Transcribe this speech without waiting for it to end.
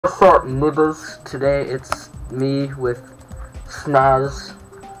What's up, nibbers? Today it's me with Snazz.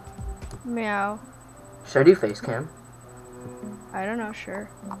 Meow. Should I do face cam? I don't know, sure.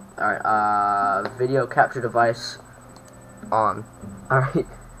 Alright, video capture device on. Alright.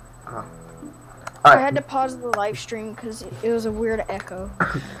 I had to pause the live stream because it was a weird echo.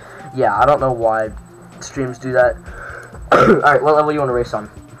 Yeah, I don't know why streams do that. Alright, what level you want to race on?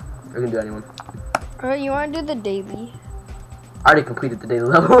 We're gonna do anyone. You want to do the daily? I already completed the daily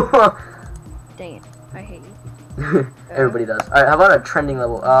level. Dang it. I hate you. Everybody does. Alright, how about a trending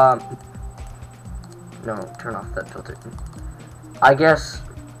level? No, turn off that filter. I guess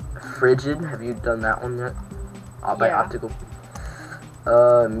frigid. Have you done that one yet? By Yeah. optical.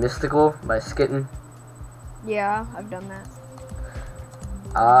 Mystical by Skitten. Yeah, I've done that.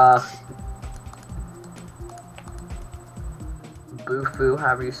 Bufu,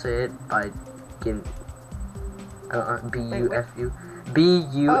 however you say it, by Gin. B-U-F-U.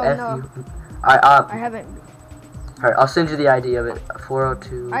 B-U-F-U. Oh, no. I haven't. Alright, I'll send you the ID of it.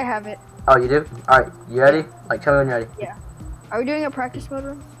 402. I have it. Oh, you do? Alright, you ready? Like, tell me when you're ready. Yeah. Are we doing a practice mode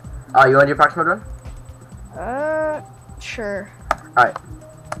run? Oh, you want to do practice mode run? Sure. Alright.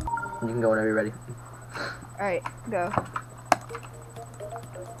 You can go whenever you're ready. Alright, go.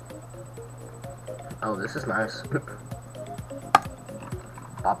 Oh, this is nice.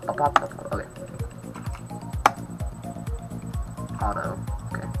 Pop, pop, pop, pop. Okay. Auto.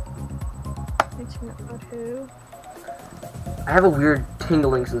 Okay. It's not auto. I have a weird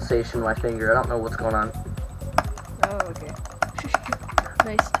tingling sensation in my finger. I don't know what's going on. Oh, okay.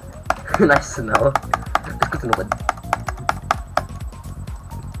 Nice. Nice to know. It's good to know.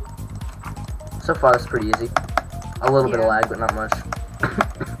 So far, it's pretty easy. A little bit of lag, but not much.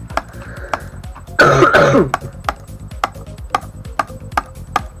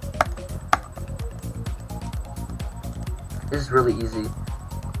 This is really easy.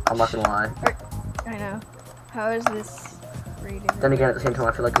 I'm not gonna lie. I know. How is this rated? Then again, at the same time,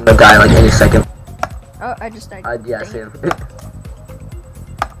 I feel like I'm gonna die like any second. Oh, I just died. Yeah, same.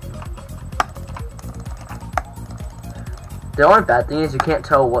 The only bad thing is you can't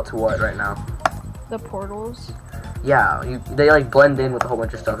tell what's what right now. The portals? Yeah, they like blend in with a whole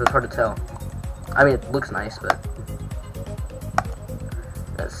bunch of stuff. It's hard to tell. I mean, it looks nice, but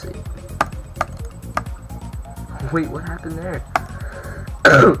let's see. Wait, what happened there?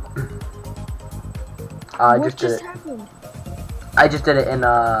 What just happened? I just did it in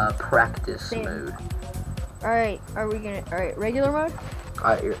practice mode. Alright, are we gonna? Alright, regular mode?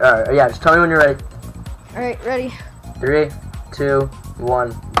 Alright, yeah, just tell me when you're ready. Alright, ready. 3, 2,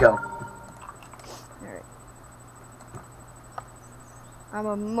 1, go. Alright. I'm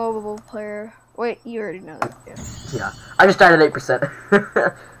a mobile player. Wait, you already know that. Yeah, I just died at 8%.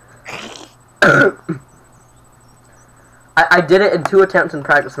 I did it in 2 attempts in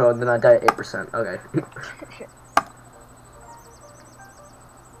practice mode, then I died at 8%. Okay.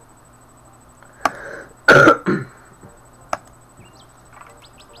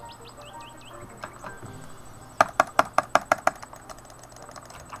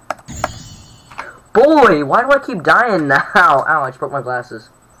 Boy, why do I keep dying now? Ow, I just broke my glasses.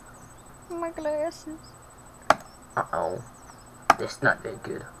 My glasses. Uh-oh. This is not very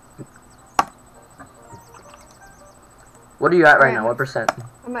good. What are you at right now? What percent?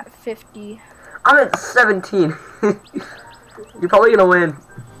 I'm at 50. I'm at 17. You're probably gonna win.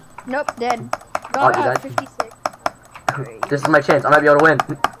 Nope, dead. Oh, you died? 56. This is my chance. I might be able to win.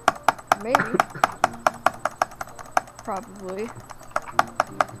 Maybe. Probably.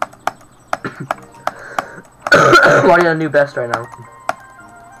 I'm already on a new best right now.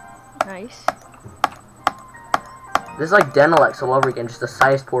 Nice. This is like Denelex all over again, just the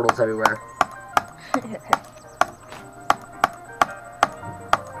size portals everywhere.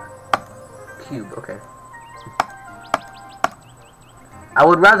 Cube, okay. I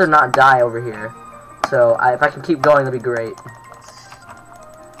would rather not die over here. So, if I can keep going, that'd be great.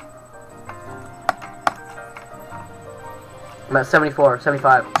 I'm at 74,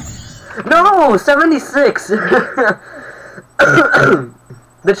 75. No! 76! The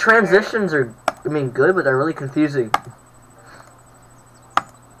transitions are, I mean, good, but they're really confusing.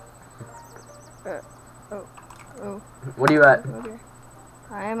 Oh. What are you at? Okay.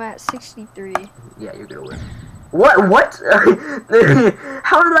 I am at 63. Yeah, you're gonna win. What?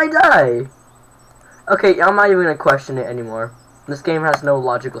 How did I die? Okay, I'm not even gonna question it anymore. This game has no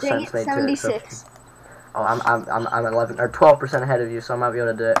logical sense made to it. 76. So. Oh, I'm 11 or 12% ahead of you, so I might be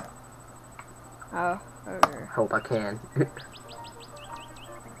able to do it. Oh, okay. Hope I can.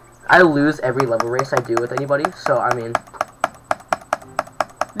 I lose every level race I do with anybody, so I mean.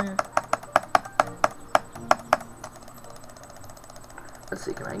 Let's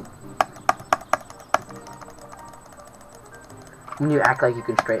Let's see, can I... When you act like you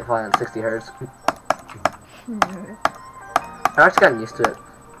can straight fly on 60 hertz. I've actually gotten used to it.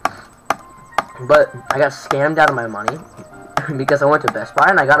 But I got scammed out of my money because I went to Best Buy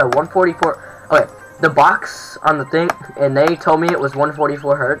and I got a 144... Okay, the box on the thing, and they told me it was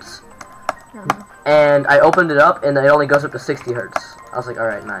 144 hertz. And I opened it up and it only goes up to 60 hertz. I was like,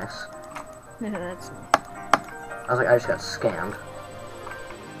 alright, nice. That's nice. I was like, I just got scammed.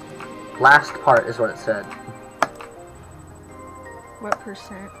 Last part is what it said. What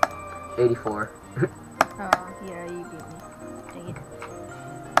percent? 84. Oh, yeah, you beat me. Dang it.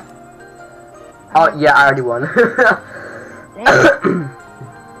 Oh, yeah, I already won. Dang.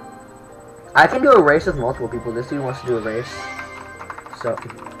 I can do a race with multiple people. This dude wants to do a race. So.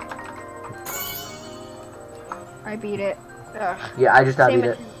 I beat it. Ugh. Yeah, I just now beat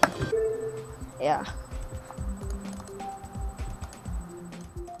it. Yeah.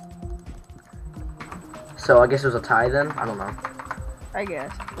 So I guess it was a tie then? I don't know. I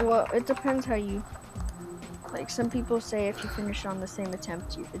guess. Well, it depends how you... Like, some people say if you finish on the same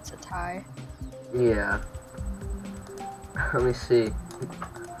attempt, it's a tie. Yeah. Let me see.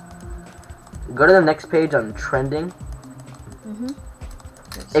 Go to the next page on trending.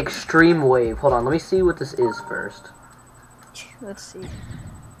 Extreme wave. Hold on, let me see what this is first. Let's see.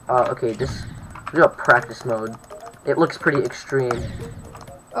 Okay, this... Do a practice mode. It looks pretty extreme.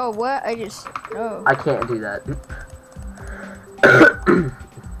 Oh, what? Oh. I can't do that.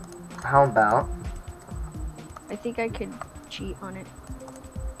 How about... I think I could cheat on it.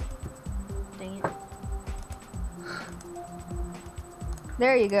 Dang it.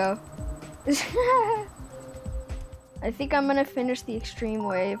 There you go. I think I'm gonna finish the extreme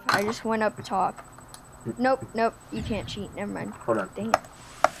wave. I just went up top. Nope, you can't cheat. Never mind. Hold on. Dang it.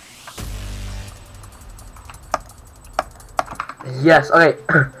 Yes, okay.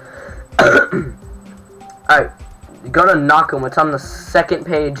 Alright, go to knock 'em. It's on the second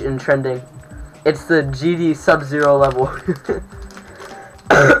page in trending. It's the GD Sub-Zero level.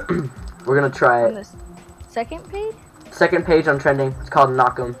 We're gonna try On it. the second page? Second page on trending. It's called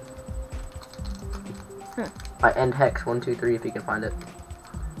knock 'em. By End Hex 123 if you can find it.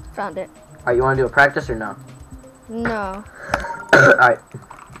 Found it. Alright, you wanna do a practice or no? No. Alright.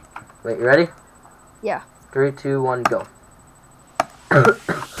 Wait, you ready? Yeah. 3, 2, 1, go.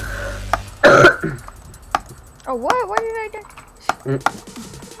 Oh, what? Why did I die?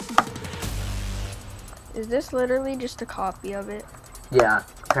 Is this literally just a copy of it? Yeah,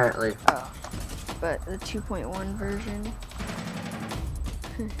 apparently. Oh. But the 2.1 version.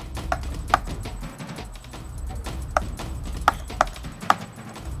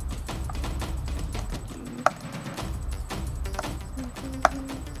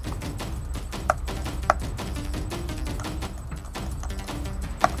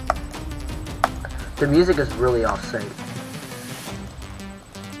 The music is really off sync.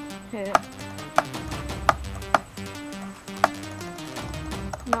 Yeah.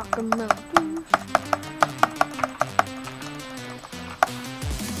 Knock 'em out.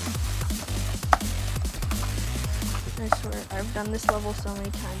 I swear, I've done this level so many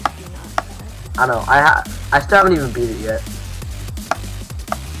times. Do not die. I know. I still haven't even beat it yet.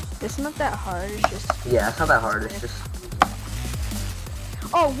 It's not that hard. It's just. Yeah, it's not that hard. It's just.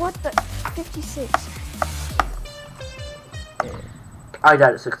 Oh, what the 56? I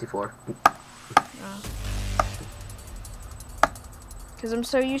died at 64. Because I'm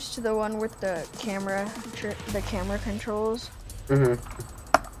so used to the one with the camera controls. Mhm.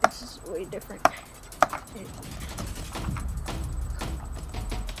 This is way different.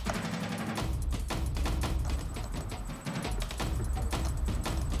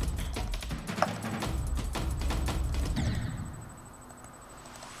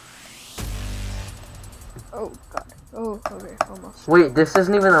 Oh god. Oh, okay, almost. Wait, this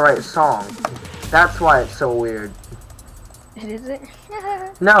isn't even the right song. That's why it's so weird. It isn't?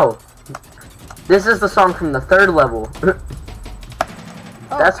 No. This is the song from the third level.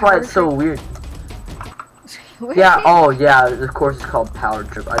 That's why it's so weird. Yeah, oh yeah, of course it's called Power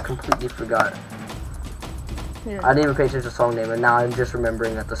Trip. I completely forgot. Yeah. I didn't even pay attention to the song name, and now I'm just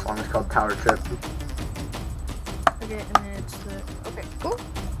remembering that the song is called Power Trip. Okay, and then it's the... Okay, cool.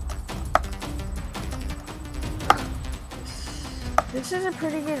 This is a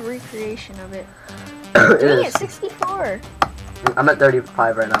pretty good recreation of it. Dang it, 64! I'm at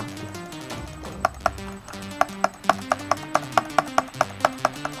 35 right now.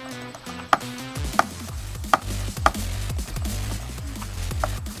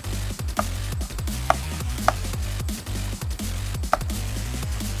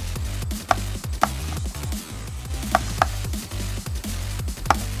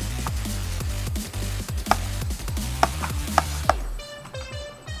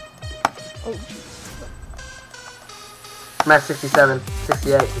 I'm at 67,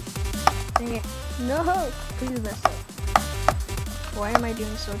 68. Dang it. No! Please mess up. Why am I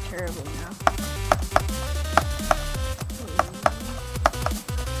doing so terribly now?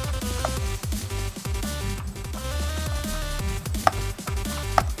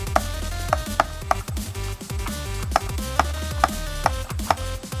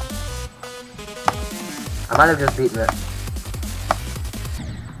 I might have just beaten it.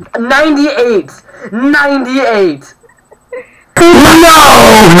 98! 98! No!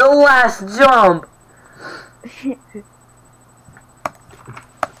 The last jump!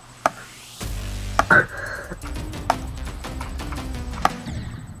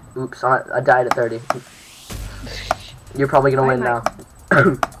 Oops, I died at 30. You're probably gonna win now.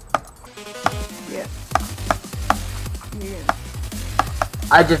 Yeah. Yeah.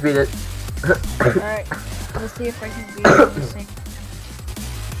 I just beat it. Alright, let's see if I can beat it on the same.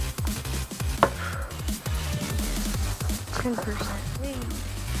 10%.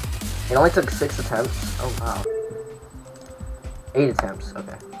 It only took 6 attempts. Oh wow. 8 attempts,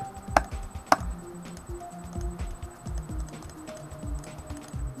 okay.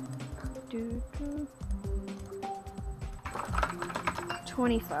 Do, do.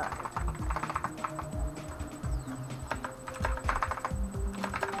 25.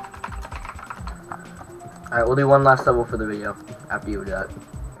 Alright, we'll do one last level for the video after you do that.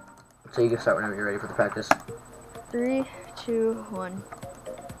 So you can start whenever you're ready for the practice. 3, 2, 1.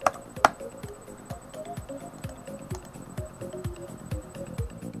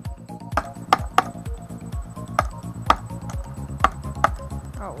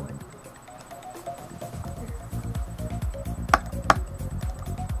 Oh, what?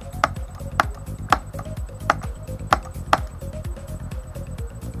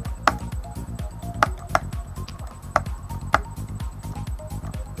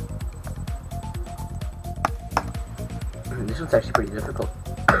 This one's actually pretty difficult.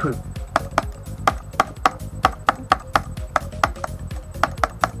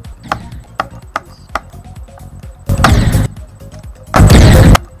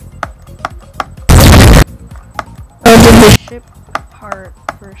 Ship part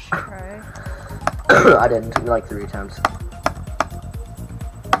first try. I didn't. It took me like 3 attempts.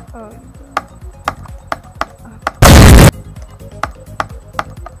 Oh.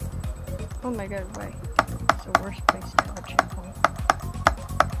 Oh my god, why? It's the worst place to have a checkpoint.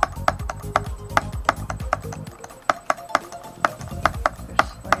 Just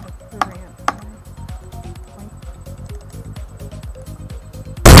slide up the ramp.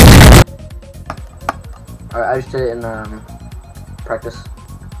 Alright, I just did it in practice.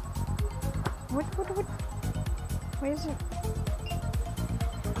 What? Why is it?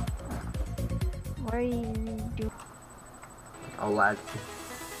 Why are you do? I'll lag.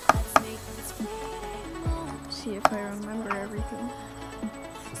 See if I remember everything.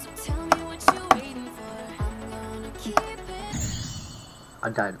 I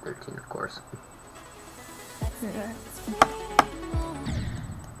died at 13, of course. Yeah.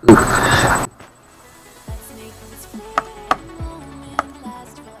 Oof.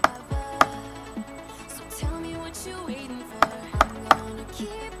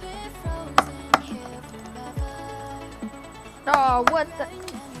 Oh, what the?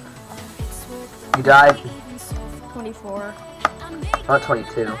 You died. 24. I'm at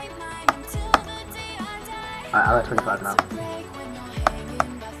 22. Alright, I'm at 25 now.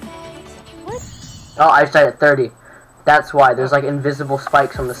 What? Oh, I just died at 30. That's why. There's like invisible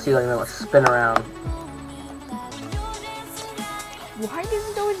spikes on the ceiling that like spin around. Why does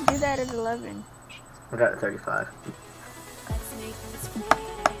it always do that at 11? I got at 35.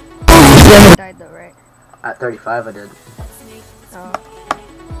 You died though, right? At 35 I did. Oh.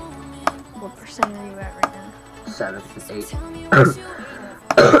 What percent are you at right now? 7, 8.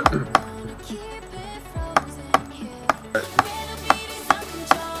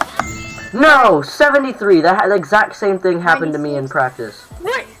 No! 73! The exact same thing happened to me in practice.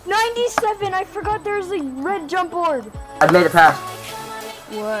 What? 97! I forgot there was a red jump board! I made it past.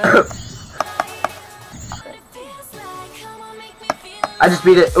 What? I just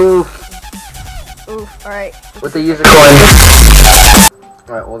beat it. Oof. Oof, alright. With the user coin.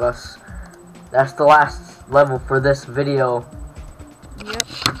 Alright, well that's the last level for this video. Yep.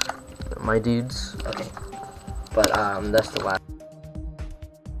 My dudes. Okay. But that's the last.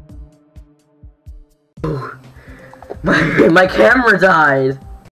 Ooh. My camera died.